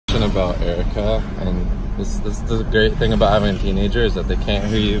talking about Erica, and this is the great thing about having a teenager is that they can't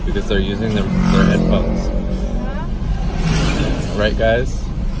hear you because they're using their headphones. Right, guys?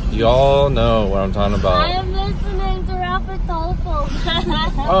 You all know what I'm talking about. I am listening to rapper telephone.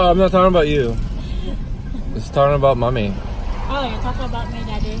 Oh, I'm not talking about you. It's talking about mommy. Oh, you're talking about me,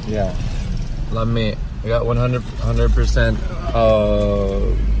 Daddy? Yeah. Love me. I got 100%,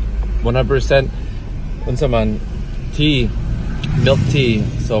 100%, unsa man, tea, milk tea,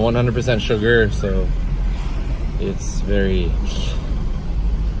 so 100% sugar, so it's very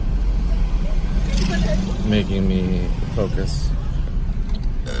making me focus.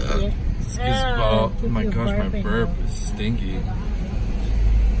 Oh my gosh, my burp is stinky.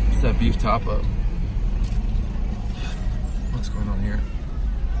 It's that beef tapa. What's going on here?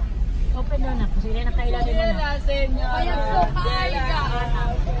 Open na kasi na nakailalim mo na.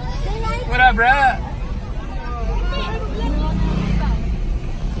 What up, bruh?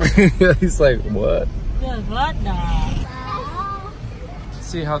 He's like, what? What the? Let's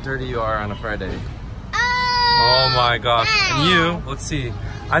see how dirty you are on a Friday. Oh my gosh. And you, let's see.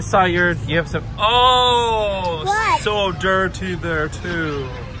 I saw you have some, oh, what? So dirty there too.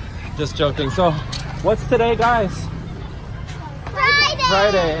 Just joking. So, what's today, guys? Friday.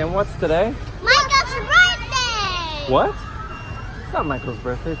 Friday. And what's today? Michael's birthday. What? It's not Michael's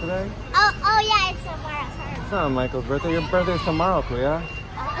birthday today. Oh yeah, it's tomorrow. Sorry. It's not Michael's birthday. Your birthday's tomorrow, Kuya.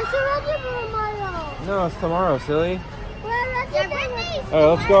 It's already tomorrow. No, it's tomorrow, silly. Your birthday is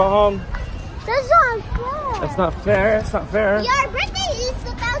Alright, let's go home. That's not fair. That's not fair. It's not fair. Your birthday is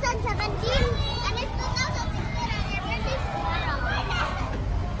 2017 and it's 2016 and your birthday is tomorrow.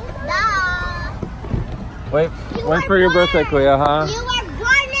 Duh. Wait for your birthday, Kuya, huh? You were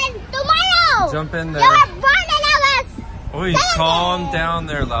born in tomorrow. Jump in there. You were born in August. Oi, calm down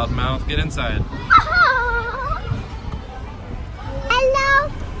there, loudmouth. Get inside. Hello.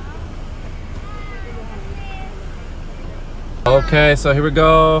 Okay, so here we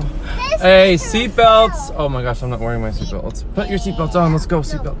go. Hey, seatbelts. Oh my gosh, I'm not wearing my seatbelt. Let's put your seatbelts on. Let's go,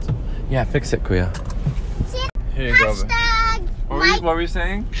 seatbelts. Yeah, fix it, Kuya. Here you go. Hashtag What were you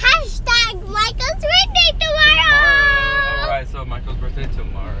saying? Hashtag Michael's birthday tomorrow. Alright, so Michael's birthday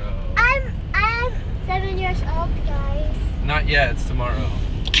tomorrow. I'm 7 years old, guys. Not yet, it's tomorrow.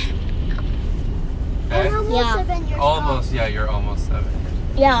 Okay? I'm almost 7 years old. Almost, yeah, you're almost 7 years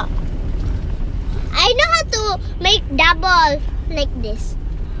old. Yeah. I know how to make double like this.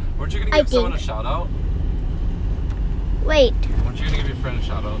 Weren't you gonna give someone a shout out? Wait. Weren't you gonna give your friend a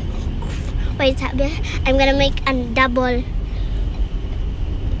shout out? Wait, sabi, I'm gonna make a double.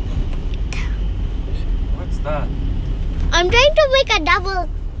 What's that? I'm trying to make a double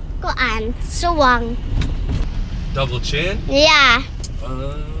koan, suwang. Double chin? Yeah.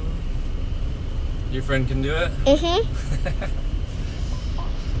 Your friend can do it?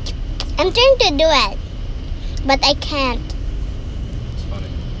 I'm trying to do it, but I can't. It's funny.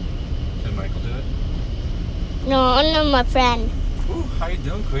 Can Michael do it? No, only my friend. Ooh, how you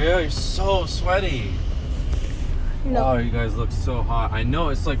doing, Kuya? You're so sweaty. Look. Wow, you guys look so hot. I know,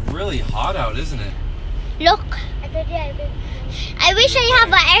 it's like really hot out, isn't it? Look. I wish I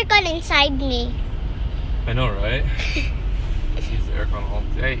have an aircon inside me. I know, right? Let's use the aircon all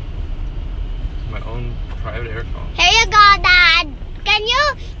day. My own private aircon. Here you go, Dad.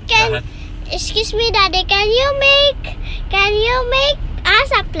 Dad. Excuse me, Daddy. Can you make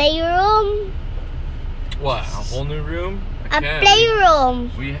us a playroom? What? A whole new room? A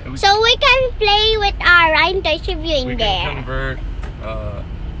playroom. So we can play with our Ryan toys if you in there. We can convert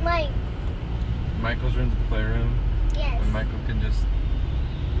Michael's room to the playroom. Yes. And Michael can just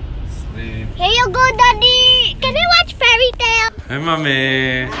sleep. Here you go, Daddy. Can we watch fairy tale? Hey,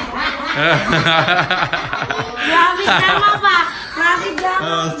 mommy.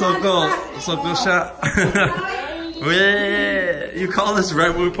 So cool. So cool shot. You call this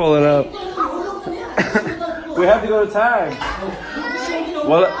right when we pull it up. We have to go to tag.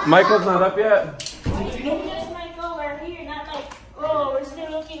 Well, Michael's not up yet. Just Michael, we're here, not like, oh, we're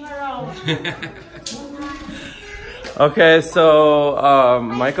still looking around. Okay, so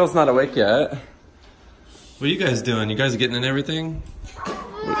Michael's not awake yet. What are you guys doing? You guys getting in everything?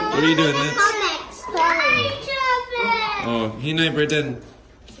 What are you doing, Mitch? Oh, he na Britain.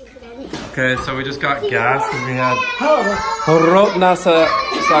 Okay, so we just got gas because we had horot na sa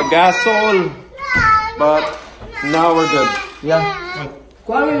gasol, but now we're good. Yeah.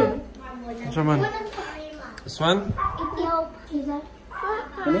 Which one? This one?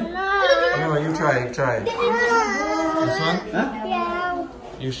 No, you try. This one? Yeah.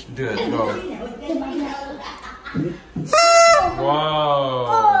 You should do it. Go.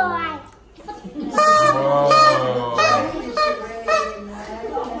 Wow. Whoa.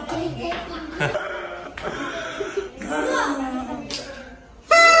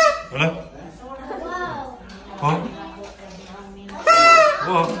 Wala? Huh?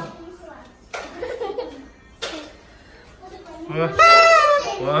 Whoa. What?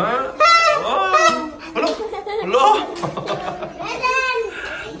 What? Whoa. Hello? Hello?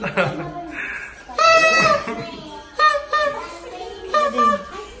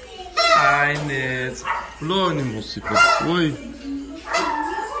 Hi, Nits. Hello, ni mo sipot. Uy.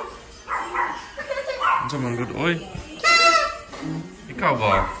 Ano man good, uy? Ikaw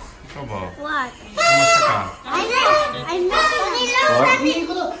ba? Ikaw ba? What? Kamusta ka? I'm What?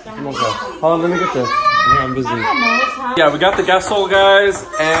 Come on, go. Hold on, let me get this. Yeah, I'm busy. Yeah, we got the gasol, guys,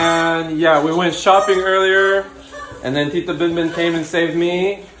 and yeah, we went shopping earlier, and then Tita Binbin came and saved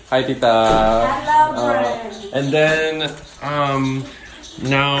me. Hi, Tita. And then,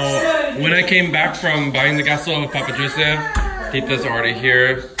 now, when I came back from buying the gasol with Papa Joseph, Tita's already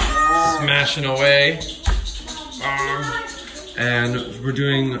here, smashing away. And we're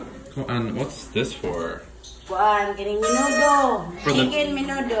doing, what's this for? I'm getting menudo. For the Chicken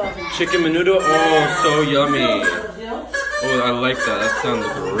menudo. Chicken menudo? Oh, so yummy. Oh, I like that. That sounds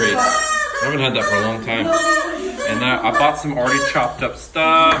great. I haven't had that for a long time. And I bought some already chopped up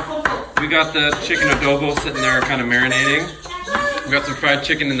stuff. We got the chicken adobo sitting there kind of marinating. We got some fried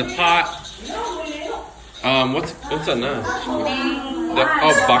chicken in the pot. What's that now?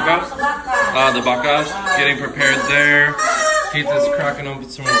 Bacas? The bacas getting prepared there. Tita's cracking open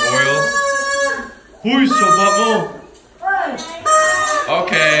some more oil. Uy, so bubble.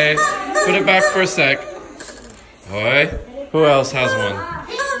 Okay, put it back for a sec. Alright. Who else has one?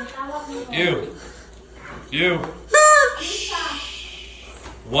 You. You.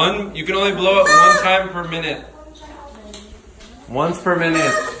 One. You can only blow it one time per minute. Once per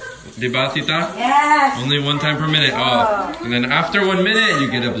minute. Diba, Tita? Yes. Only one time per minute. Oh. And then after 1 minute,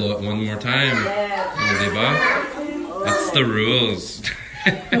 you get to blow it one more time. Oh, diba? That's the rules.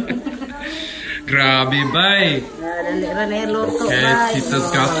 Grabe, bye. Okay, Tita's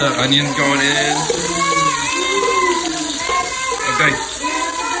got the onions going in. Okay.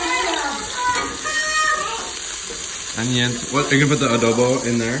 Onions. What? Are you gonna put the adobo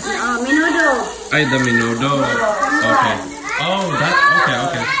in there? Menudo. Ay, the menudo. Okay. Oh, that.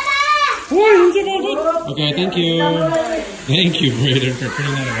 Okay. Okay, thank you. Thank you, Brayden, for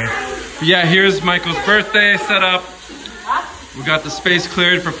putting that away. Yeah, here's Michael's birthday set up. We got the space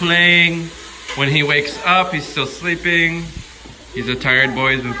cleared for playing. When he wakes up, he's still sleeping. He's a tired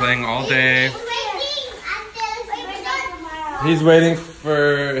boy. He's been playing all day. He's waiting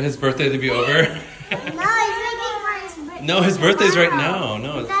for his birthday to be over. No, he's waiting for his birthday. No, his birthday's right now.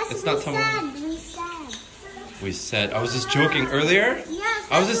 No, it's not tomorrow. We said. I was just joking earlier. Yes,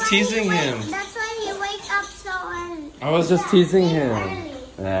 I was just teasing him. That's why he wakes up so early. I was just teasing him.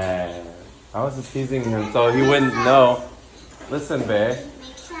 I was just teasing him so he wouldn't know. Listen, babe.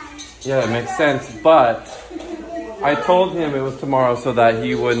 Makes sense. Yeah, it makes sense, but I told him it was tomorrow so that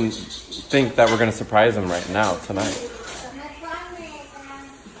he wouldn't think that we're gonna surprise him right now, tonight.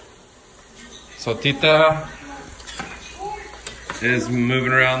 So Tita is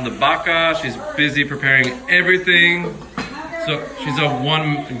moving around the baka. She's busy preparing everything. So she's a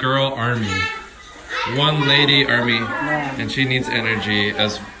one-girl army. One lady army. And she needs energy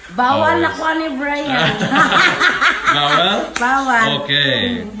as Bawal always. na ko ni Brian. Bawal? Bawal.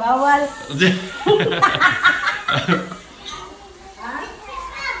 Okay. Bawal.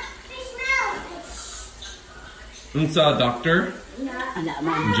 Unsa, doctor? Anak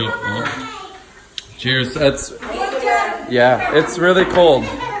man. Cheers. Yeah, it's really cold.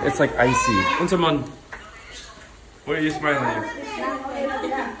 It's like icy. Unsa man? What are you smiling at?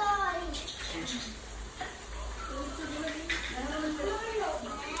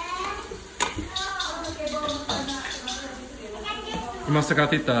 Kumusta ka,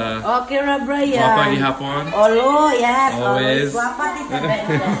 Tita? Okay ra, Brian. Guwapa gihapon? Olo, yes. Always. Guwapa, Tita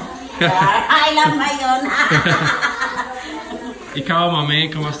Brenda. Ay lang ba yun? Ikaw,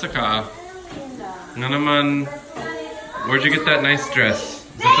 Mami, kumusta ka? Nga naman, where'd you get that nice dress?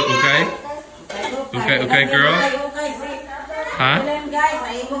 Is that the ukay? Okay, girl? Huh?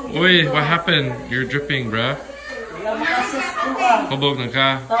 Uy, what happened? You're dripping, bruh. Kubog na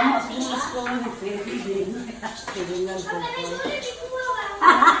ka.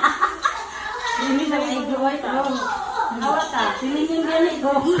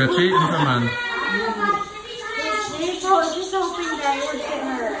 Sketchy? Ano man? She's hoping that it would fit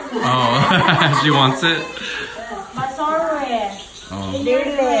her. Oh, she wants it? Masore. Oh.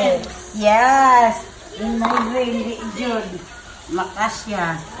 Fearless. Yes. In my brain, Jud.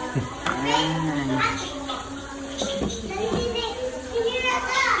 Makasya.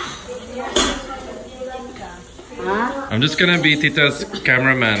 I'm just gonna be Tita's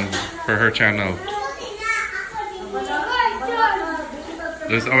cameraman for her channel.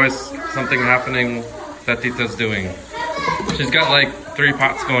 There's always something happening that Tita's doing. She's got like 3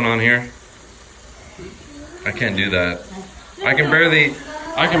 pots going on here. I can't do that. I can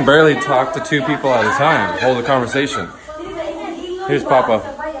barely talk to 2 people at a time, hold a conversation. Here's Papa.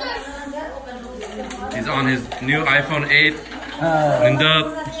 He's on his new iPhone 8.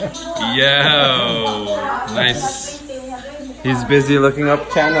 Linda. Yeah. Nice. He's busy looking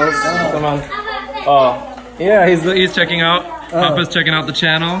up channels. Come on. Oh, yeah, he's checking out. Papa's checking out the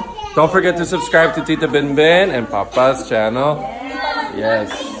channel. Don't forget to subscribe to Tita Binbin and Papa's channel.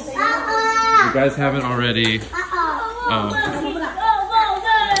 Yes. If you guys haven't already.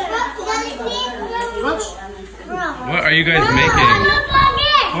 What are you guys making?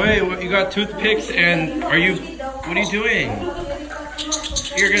 Wait, what, you got toothpicks and what are you doing?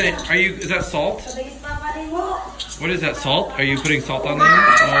 Is that salt? What is that, salt? Are you putting salt on there?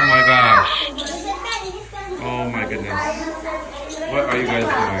 Oh my gosh. Oh my goodness. What are you guys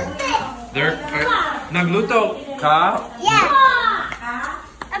doing? Nagluto ka? Yeah.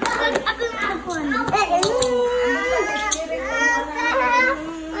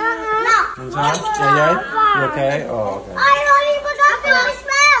 You okay? Oh, okay.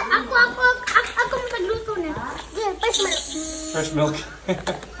 Fresh milk.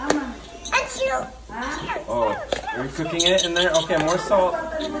 Oh, are you cooking it in there? Okay, more salt.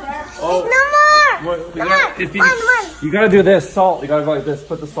 Oh, no more. You gotta do this, salt. You gotta go like this.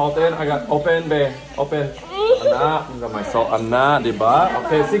 Put the salt in. I got open, babe. Open. Ana, got my salt. Ana, diba?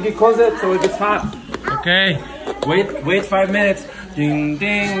 Okay, sige, close it so it gets hot. Okay, wait 5 minutes. Ding,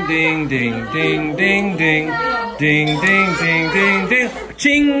 ding, ding, ding, ding, ding, ding, ding, ding, ding, ding, ding,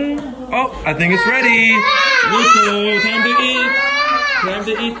 ching. Oh, I think it's ready. Luto, time to eat. Time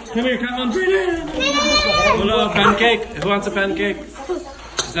to eat. Come here, come on, bring it. Hello, pancake. Who wants a pancake?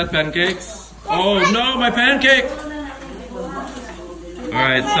 Is that pancakes? Oh no, my pancake. All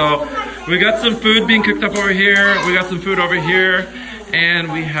right, so we got some food being cooked up over here. We got some food over here,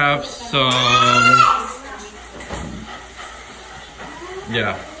 and we have some.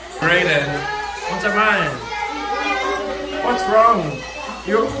 Yeah. Brayden, what's your mind? What's wrong?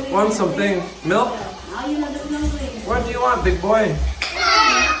 You want something? Milk? What do you want, big boy?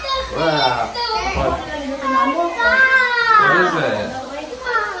 What is it?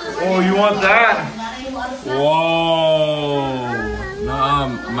 Oh, you want that? Whoa.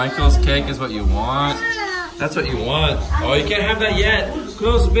 Michael's cake is what you want. That's what you want. Oh, you can't have that yet.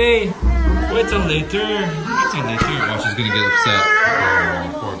 Close, babe. Wait till later. Wait till later. Oh, she's gonna get upset.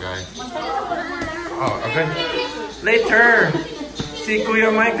 Oh, poor guy. Oh, okay. Later. See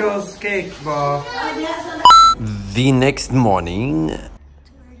Kuya Michael's cake, Bob. The next morning. Too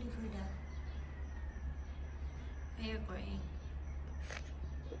early for that. Why are you crying?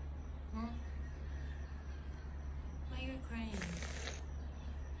 Hmm? Why are you crying?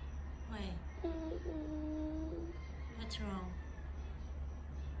 Why? What's wrong?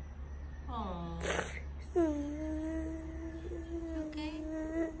 Oh. Okay?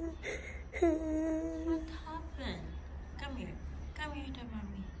 What happened? Come here. Come here to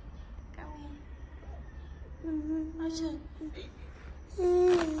mommy. Come here. What's it?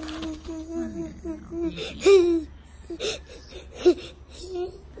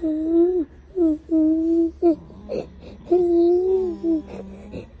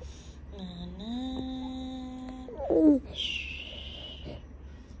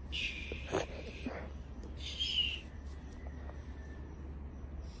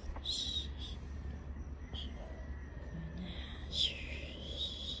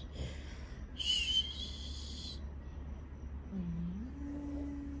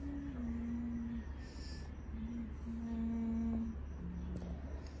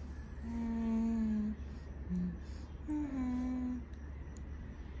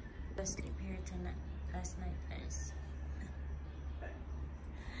 Sleep here tonight. Last night, guys.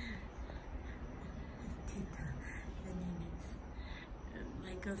 Tita, the minutes.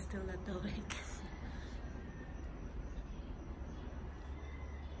 Michael's still not awake.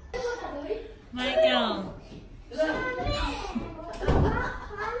 Michael.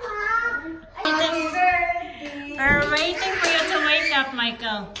 We're waiting for you to wake up,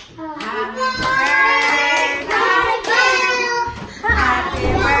 Michael. Happy birthday, Michael.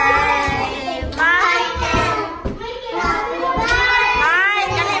 Mike,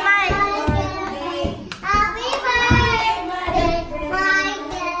 come here, Mike. Happy birthday,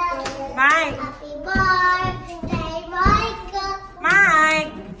 Michael. Mike. Happy birthday, Michael.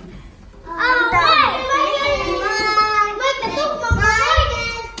 Mike.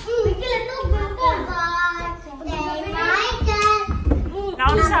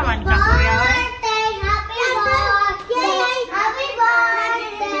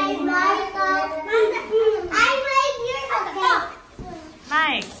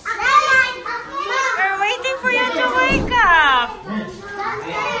 Mike. We're waiting for you to wake up.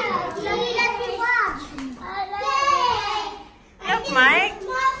 Look, Mike.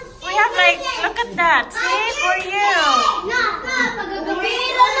 We have like, look at that. See, for you.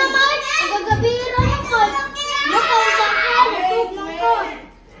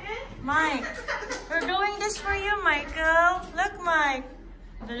 Mike, we're doing this for you, Michael. Look, Mike.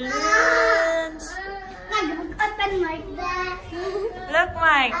 Balloons. Look,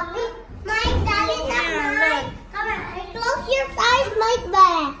 Mike. Mike, Daddy, Here, close your eyes like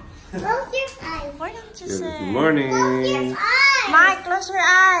that. Close your eyes. why don't you Good say? morning. Close your eyes. Mike, close your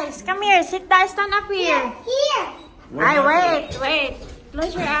eyes. Come here, sit down, stand up here. Here. Wait.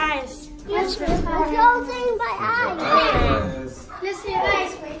 Close your eyes. Close your eyes. Closing my eyes. Yes. Close your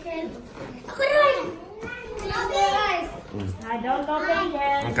eyes, Michael. Close your eyes. I don't open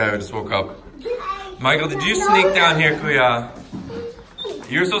yet. Okay, I just woke up. Michael, did you sneak down here, Kuya?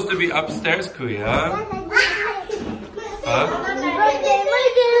 You're supposed to be upstairs, Kuya. Huh?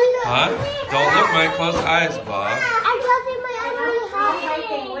 Huh? Don't look, Mike. Close eyes, Bob. I'm closing my eyes really hard.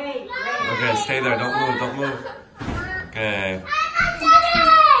 Wait. Okay, stay there. Don't move. Okay. Hi.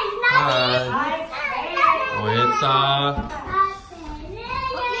 Wait,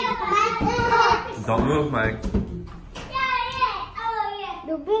 don't move, Mike.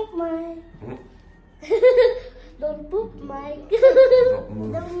 Don't book Mike. Don't book Mike. Don't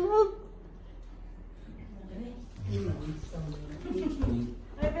move. Don't move.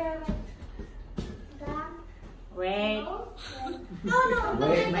 Wait. No.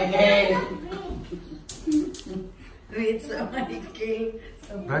 Wait, Michael. Wait, somebody came.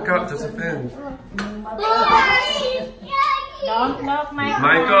 Back up, Josephine. Don't look,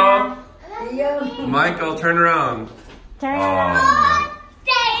 Michael. Michael, turn around. Turn Oh, around.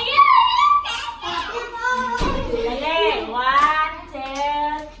 Dali. 1, 2.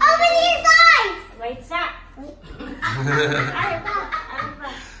 Open your eyes. Wait, stop. 1,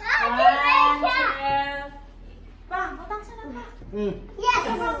 2. Bang, butang sana ba? Yes.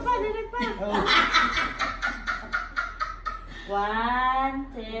 1,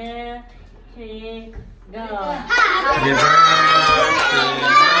 2, 3, go.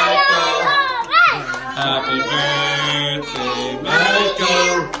 Happy birthday,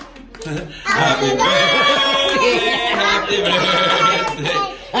 Michael. Happy birthday, Michael.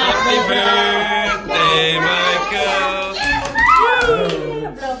 Happy birthday, Michael.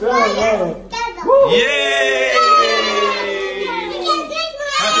 Yay!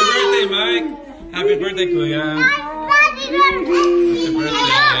 Happy birthday, Mike. Happy birthday, Kuya. Happy birthday.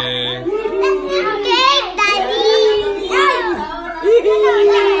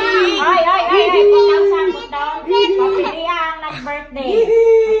 Ay, put down. Papili ang nag-birthday.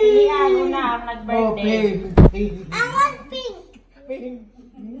 Papili muna ang nag-birthday. I want pink. Green.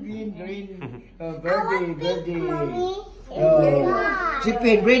 Birthday. Mommy.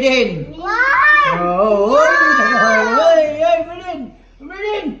 Sipin, breathe in. Wow.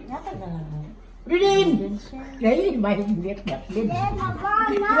 Breathe in. Đấy, mày không biết đặt lên.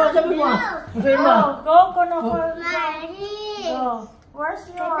 Sao sabi mo? Sabi mo. Go. Mommy. Go. Where's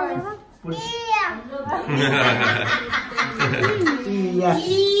yours? Iya.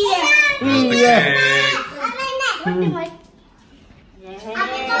 There's the cake.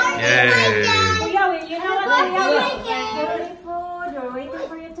 Yay. Kuya, you know what, Kuya? You're eating food. We're waiting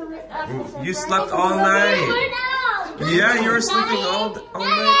for you to wake up. You slept all night. Yeah, you were sleeping all night.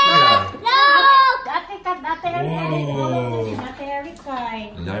 Yeah. Ate Erika.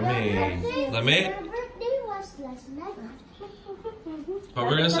 Lame. Your birthday was last night. But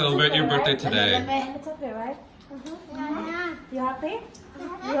we're gonna celebrate your birthday today. It's okay, right? You happy?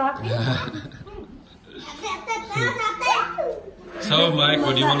 You happy? So, Mike,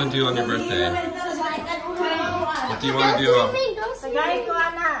 what do you want to do on your birthday? What do you want to do? Sagay ko,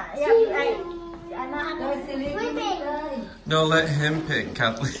 Ana. No, let him pick,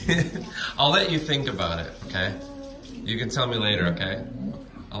 Kathleen. I'll let you think about it, okay? You can tell me later, okay?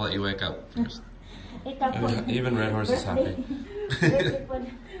 I'll let you wake up first. Even Red Horse is happy.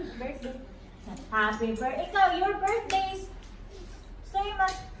 Happy birthday. Ikaw, your birthday is same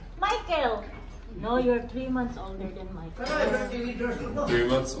as Michael. No, you're 3 months older than Michael. 3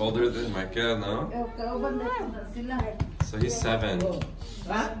 months older than Michael, no? So he's 7.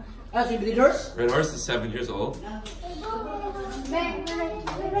 Si Bleeders? Red Horse is 7 years old. Si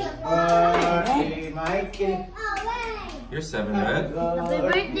Michael. You're 7, Red? Happy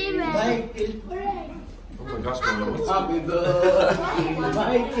birthday, man. Michael. Oh my gosh, Mama, what's Happy birthday,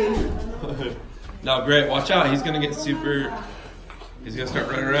 Michael. No, great. Watch out. He's gonna get super. He's gonna start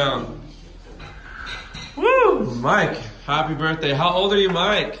running around. Woo! Mike. Happy birthday. How old are you,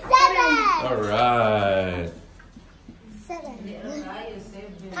 Mike? 7. All right. 7.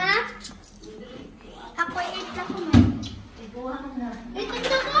 Ha? Ako 8 ako man. 8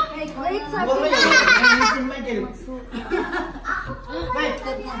 ako? 8 sabi na.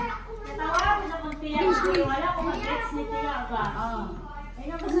 Tawag mo sa pagtiyak ko. Wala ko mag-gets ni Tia ba? Ay,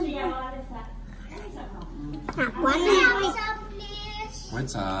 naman siya. Wala sa...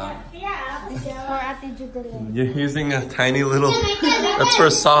 What's up? Tia, For Ate Judeline. You're using a tiny little... That's for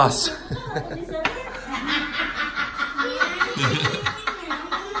sauce.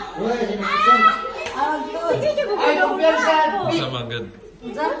 Ay, kumpiyansa. Sama good.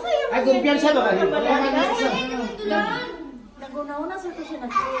 Ay, kumpiyansa ba kayo? Naguna-una sa ko siya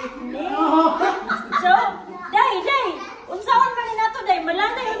nag-training. So, day, unsaon man ni nato day,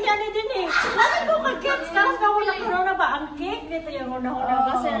 malanda yung yan din eh. Lagi ko mag-gets, karas ka wala corona ba? Ang cake, dito yung una-una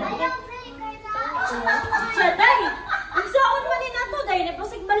ba siya. Siya, day, unsaon man ni nato day,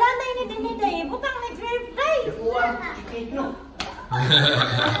 napasig malanda yun din eh day, butang nag-grave day.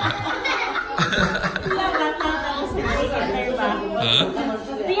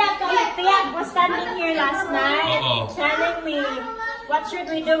 Tiyak was standing here last night telling me, what should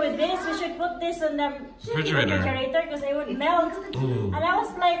we do with this? We should put this in the refrigerator because it would melt. And I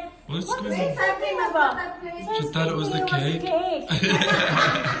was like, What's what is going he talking about? She thought it was the cake.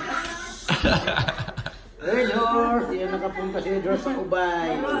 Hey, George! Yan nakapunta si George sa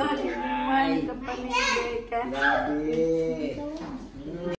Ubay. Grabe.